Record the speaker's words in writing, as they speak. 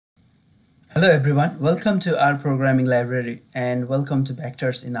Hello everyone, welcome to our programming library and welcome to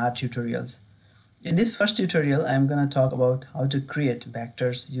vectors in our tutorials. In this first tutorial, I'm going to talk about how to create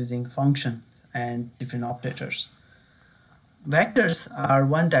vectors using functions and different operators. Vectors are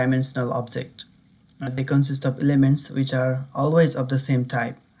one-dimensional objects. They consist of elements which are always of the same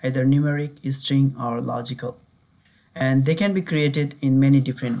type, either numeric, string, or logical. And they can be created in many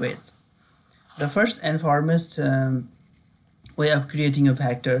different ways. The first and foremost way of creating a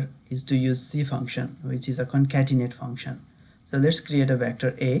vector is to use C function, which is a concatenate function. So let's create a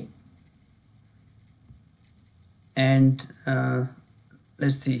vector A, and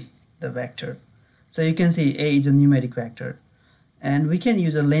let's see the vector. So you can see A is a numeric vector, and we can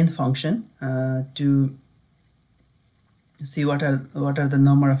use a length function to see what are the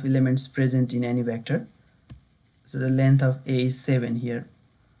number of elements present in any vector. So the length of A is 7 here.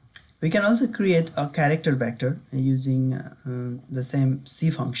 We can also create a character vector using the same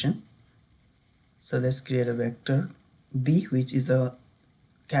C function. So let's create a vector B, which is a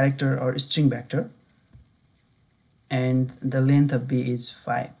character or string vector, and the length of B is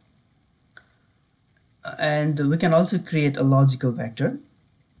 5. And we can also create a logical vector.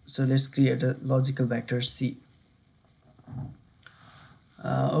 So let's create a logical vector C.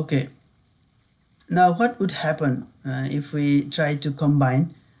 Okay. Now what would happen if we try to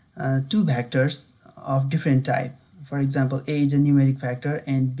combine two vectors of different type? For example, A is a numeric vector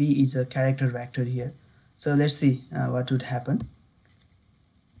and B is a character vector here. So let's see what would happen.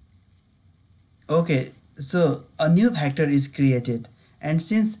 Okay, so a new vector is created, and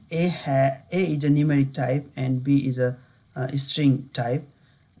since A is a numeric type and B is a string type,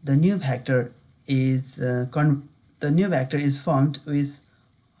 the new vector is formed with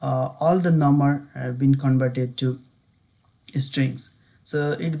all the number been converted to strings.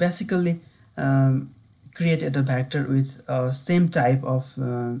 So it basically created a vector with same type of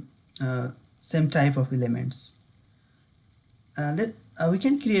elements. We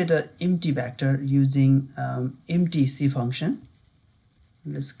can create an empty vector using empty C function.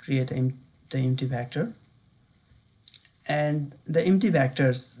 Let's create the empty vector, and the empty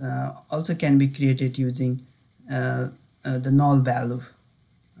vectors also can be created using the null value,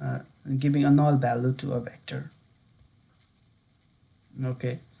 giving a null value to a vector.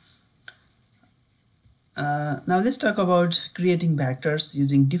 Okay. Now let's talk about creating vectors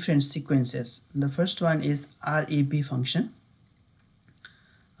using different sequences. The first one is REP function.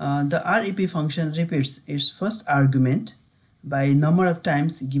 The REP function repeats its first argument by number of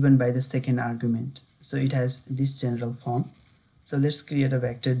times given by the second argument. So it has this general form. So let's create a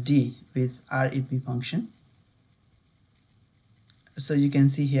vector D with REP function. So you can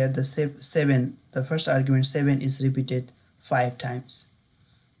see here the 7, the first argument 7 is repeated 5 times.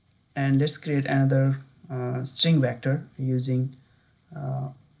 And let's create another string vector using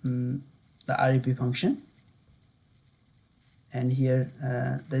the REP function. And here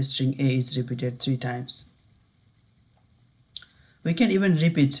the string A is repeated 3 times. We can even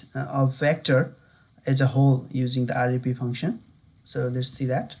repeat a vector as a whole using the REP function. So let's see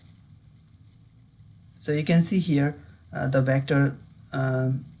that. So you can see here the vector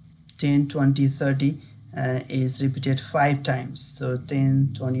 10, 20, 30 is repeated 5 times. So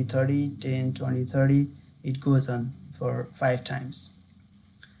 10, 20, 30, 10, 20, 30, it goes on for 5 times.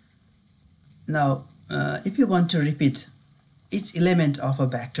 Now if you want to repeat each element of a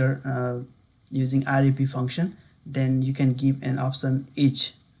vector using REP function, then you can give an option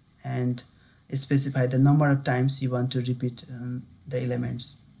each and specify the number of times you want to repeat the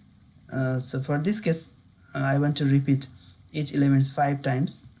elements. So for this case, I want to repeat each elements 5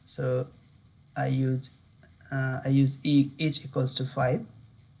 times. So I use each equals to 5,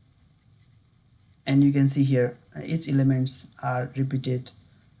 and you can see here each elements are repeated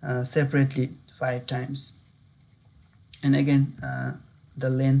separately 5 times. And again the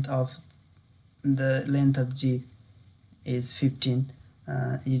length of G is 15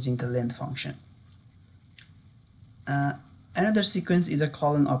 using the length function. Another sequence is a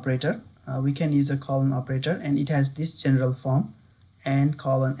colon operator. We can use a colon operator, and it has this general form, and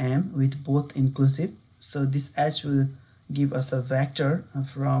colon m with both inclusive. So this h will give us a vector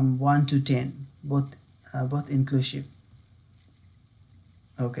from 1 to 10, both inclusive.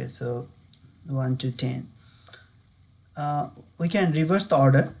 Okay, so 1 to 10. We can reverse the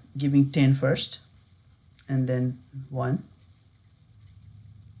order, giving 10 first and then 1.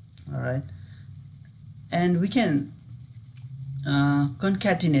 All right, and we can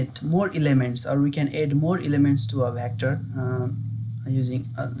concatenate more elements, or we can add more elements to a vector using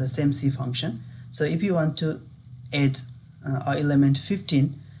the same C function. So if you want to add element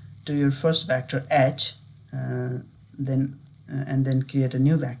 15 to your first vector H, then create a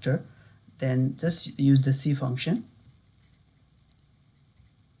new vector, then just use the C function.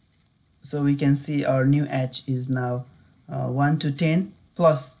 So we can see our new edge is now 1 to 10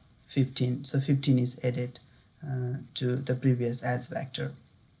 plus 15. So 15 is added to the previous edge vector.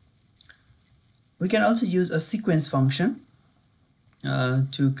 We can also use a sequence function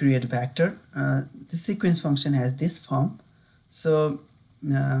to create a vector. The sequence function has this form. So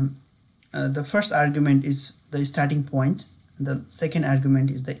the first argument is the starting point, the second argument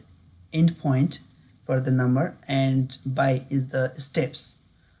is the end point for the number, and by is the steps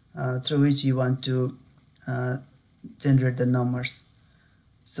through which you want to generate the numbers.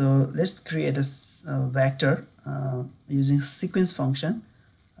 So let's create a vector using sequence function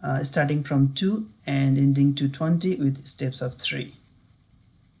starting from 2 and ending to 20 with steps of 3.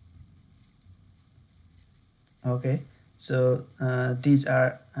 Okay, so these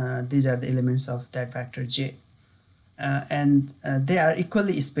are the elements of that vector j, and they are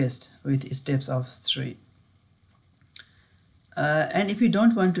equally spaced with steps of 3. And if you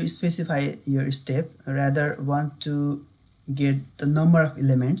don't want to specify your step, rather want to get the number of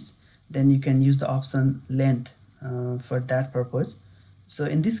elements, then you can use the option length for that purpose. So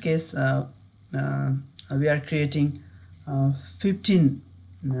in this case we are creating 15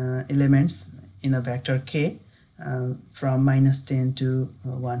 elements in a vector k from -10 to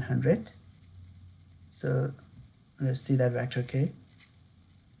 100. So let's see that vector k.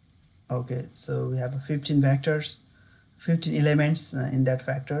 Okay, so we have 15 vectors, 15 elements in that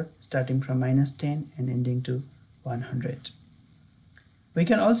vector starting from -10 and ending to 100. We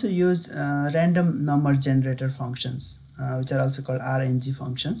can also use random number generator functions, which are also called RNG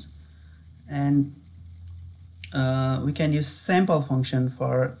functions, and we can use sample function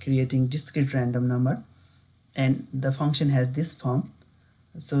for creating discrete random number, and the function has this form.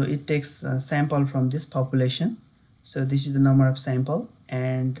 So it takes a sample from this population, so this is the number of sample,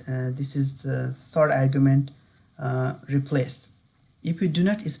 and this is the third argument, replace. If you do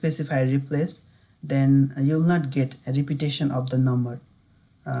not specify replace, then you will not get a repetition of the number,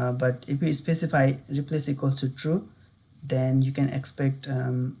 but if you specify replace equals to true, then you can expect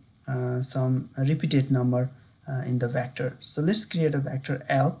some repeated number in the vector. So let's create a vector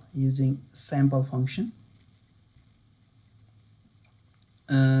L using sample function.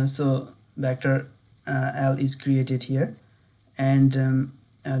 So vector L is created here, and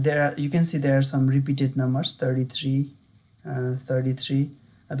you can see there are some repeated numbers, 33, 33,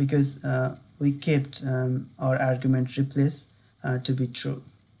 because we kept our argument replace to be true.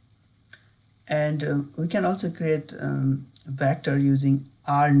 And we can also create vector using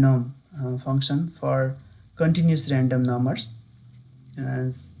rnum function for continuous random numbers.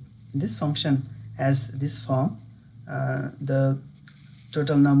 This function has this form, the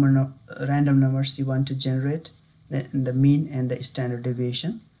total number random numbers you want to generate, the mean and the standard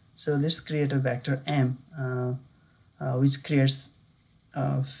deviation. So let's create a vector m which creates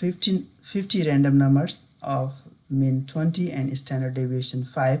 50 random numbers of mean 20 and standard deviation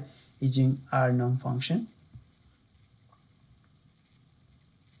 5 using rnum function.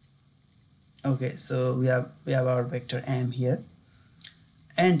 Okay, so we have our vector m here,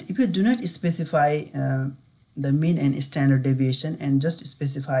 and if you do not specify the mean and standard deviation and just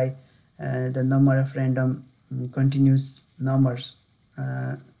specify the number of random continuous numbers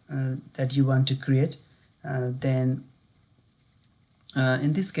that you want to create, then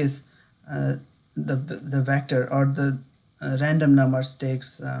in this case the vector or the random numbers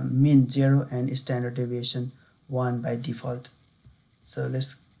takes mean 0 and standard deviation 1 by default. So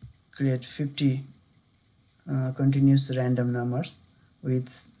let's create 50 continuous random numbers with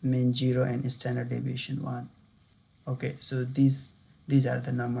mean 0 and standard deviation 1. Okay, so these are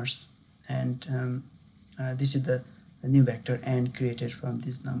the numbers, and this is the new vector n created from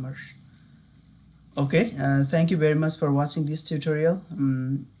these numbers. Okay, thank you very much for watching this tutorial.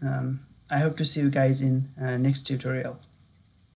 I hope to see you guys in next tutorial.